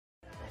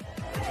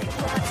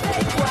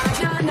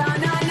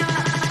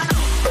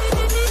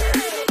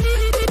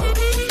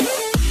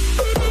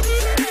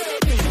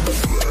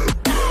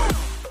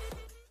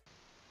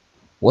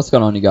What's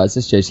going on, you guys?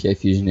 This is JTK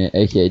Fusion here,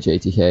 aka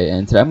JTK,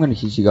 and today I'm going to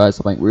teach you guys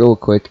something real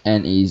quick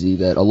and easy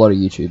that a lot of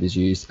YouTubers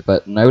use,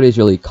 but nobody's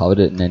really covered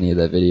it in any of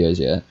their videos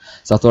yet.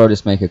 So I thought I'd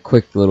just make a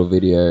quick little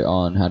video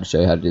on how to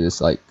show you how to do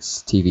this like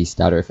TV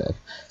stutter effect.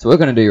 So what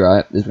we're going to do,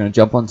 right, is we're going to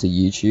jump onto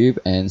YouTube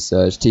and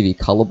search TV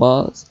color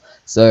bars.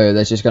 So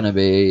there's just going to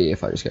be,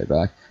 if I just go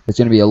back, there's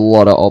going to be a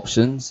lot of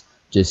options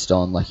just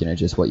on like,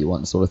 just what you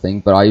want sort of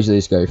thing, but I usually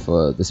just go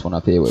for this one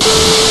up here, which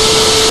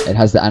it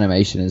has the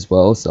animation as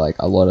well, so like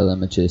a lot of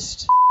them are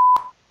just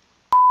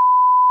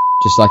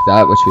like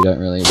that, which we don't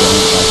really want.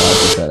 Like, I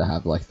prefer to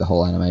have like the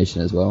whole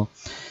animation as well.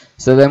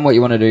 So then what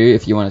you want to do,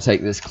 if you want to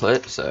take this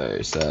clip,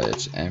 so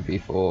search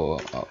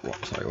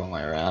MP4, sorry, one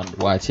way around,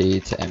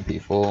 YT to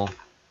MP4.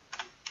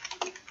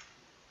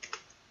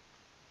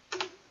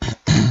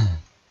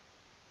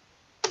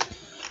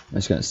 I'm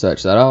just going to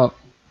search that up.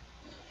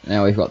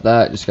 Now we've got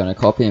that, just going to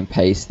copy and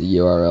paste the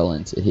URL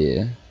into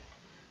here.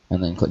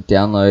 And then click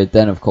download.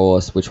 Then of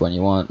course, which one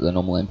you want, the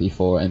normal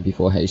MP4,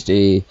 MP4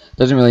 HD.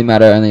 Doesn't really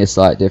matter, only a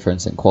slight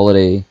difference in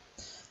quality.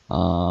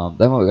 Then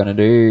what we're going to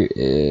do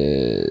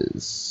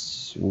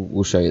is,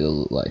 we'll show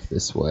you like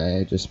this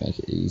way, just make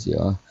it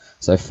easier.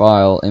 So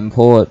file,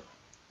 import.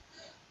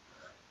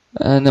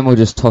 And then we'll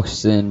just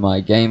toss in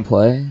my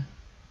gameplay.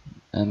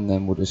 And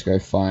then we'll just go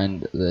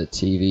find the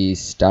TV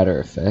stutter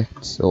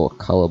effect, or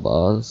color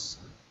bars.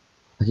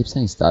 I keep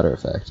saying stutter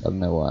effect, I don't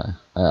know why.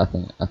 I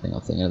think I'm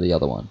thinking of the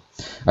other one.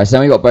 Alright, so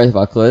now we've got both of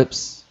our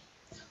clips.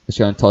 We're just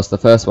going to toss the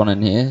first one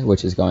in here,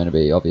 which is going to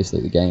be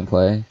obviously the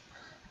gameplay.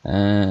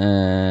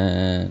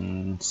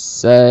 And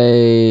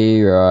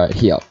say right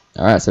here.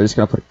 Alright, so we're just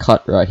going to put a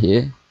cut right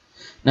here.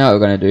 Now what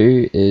we're going to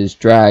do is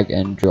drag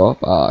and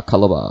drop our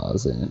color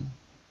bars in.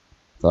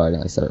 Sorry, I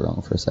nearly said it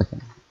wrong for a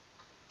second.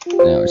 Now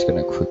we're just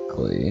going to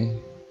quickly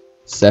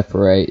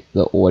separate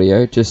the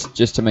audio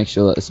just to make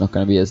sure that it's not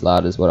going to be as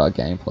loud as what our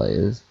gameplay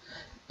is.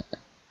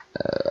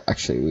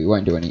 Actually, we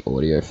won't do any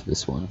audio for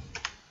this one.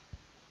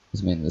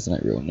 Doesn't mean there's no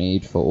real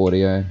need for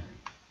audio.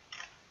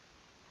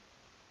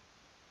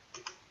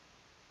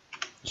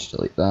 Just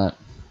delete that.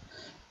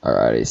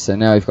 Alrighty, so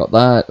now we've got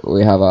that.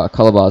 We have our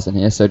color bars in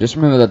here. So just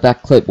remember that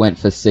that clip went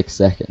for 6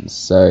 seconds.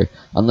 So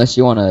unless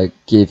you want to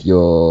give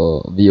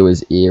your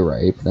viewers ear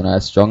rape, then I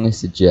strongly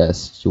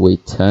suggest we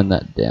turn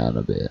that down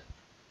a bit.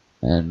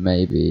 And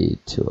maybe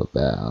to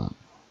about,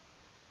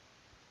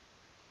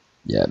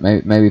 yeah,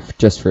 maybe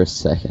just for a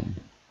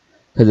second,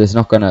 because it's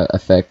not going to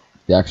affect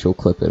the actual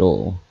clip at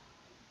all,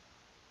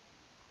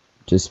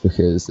 just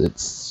because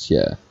it's,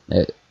 yeah,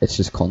 it's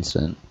just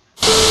constant.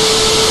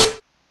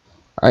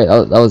 Alright,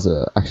 that was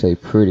actually a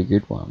pretty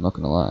good one, I'm not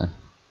going to lie.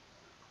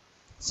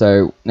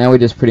 So now we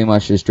just pretty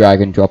much just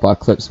drag and drop our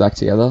clips back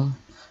together,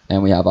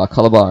 and we have our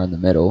color bar in the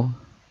middle.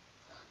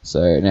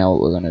 So now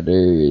what we're going to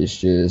do is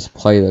just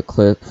play the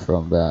clip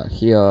from about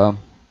here.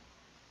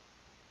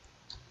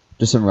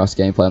 Just some Rust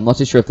gameplay. I'm not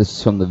too sure if this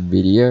is from the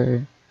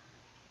video.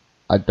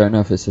 I don't know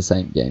if it's the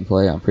same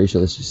gameplay. I'm pretty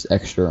sure it's just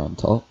extra on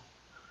top.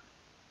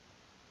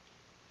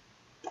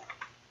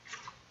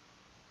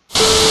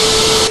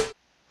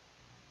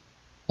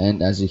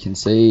 And as you can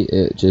see,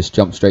 it just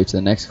jumped straight to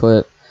the next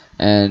clip.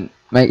 And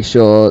make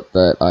sure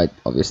that, I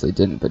obviously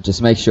didn't, but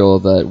just make sure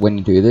that when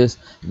you do this,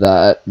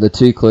 that the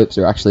two clips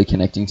are actually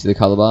connecting to the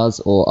color bars,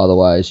 or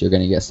otherwise you're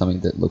going to get something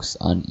that looks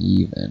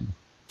uneven.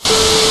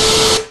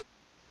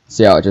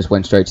 See how it just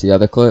went straight to the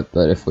other clip,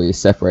 but if we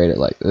separate it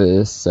like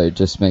this, so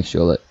just make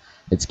sure that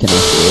it's connected,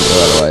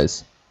 or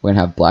otherwise we're going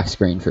to have black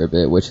screen for a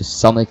bit, which is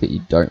something that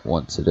you don't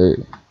want to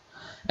do.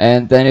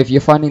 And then if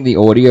you're finding the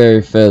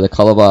audio for the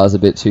color bars a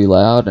bit too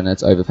loud and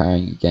it's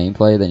overpowering your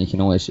gameplay, then you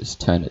can always just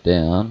turn it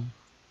down.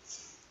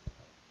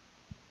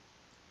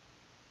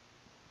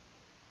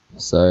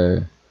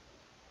 So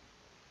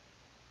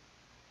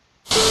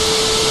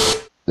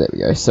there we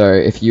go. So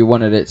if you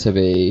wanted it to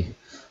be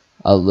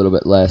a little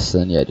bit less,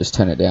 then yeah, just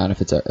turn it down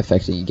if it's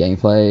affecting your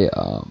gameplay.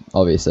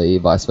 Obviously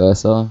vice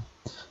versa.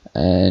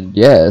 And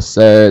yeah,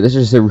 so this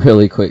is just a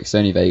really quick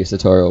Sony Vegas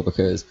tutorial,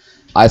 because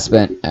I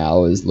spent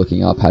hours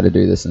looking up how to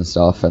do this and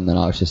stuff, and then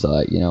I was just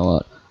like, you know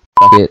what,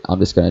 fuck it, I'm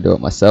just going to do it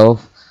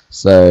myself.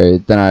 So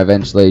then I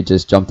eventually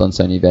just jumped on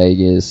Sony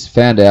Vegas,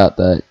 found out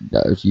that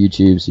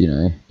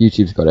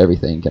YouTube's got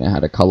everything, and it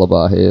had a color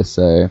bar here,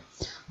 so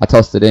I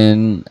tossed it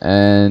in,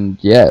 and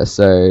yeah,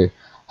 so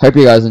hope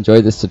you guys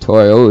enjoyed this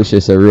tutorial. It was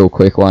just a real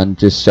quick one,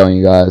 just showing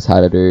you guys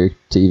how to do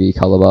TV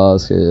color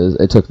bars, because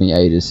it took me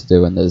ages to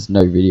do, and there's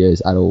no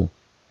videos at all.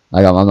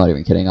 Like, I'm not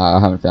even kidding,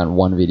 I haven't found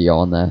one video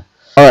on there.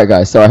 Alright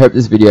guys, so I hope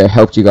this video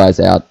helped you guys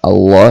out a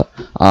lot.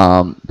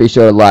 Be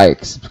sure to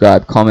like,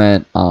 subscribe,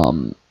 comment,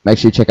 make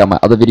sure you check out my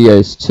other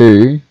videos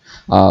too.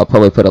 I'll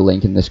probably put a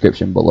link in the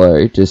description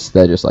below. They're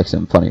just like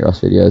some funny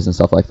Rust videos and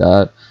stuff like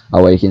that,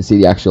 where you can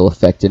see the actual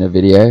effect in a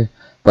video.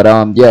 But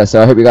yeah,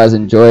 so I hope you guys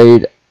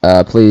enjoyed.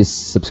 Please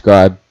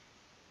subscribe.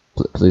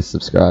 Please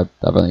subscribe.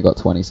 I've only got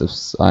 20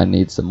 subs. I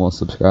need some more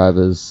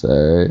subscribers.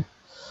 So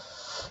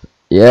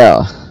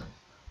yeah,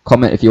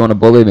 comment if you want to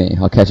bully me.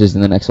 I'll catch you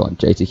in the next one.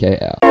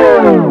 JTK out.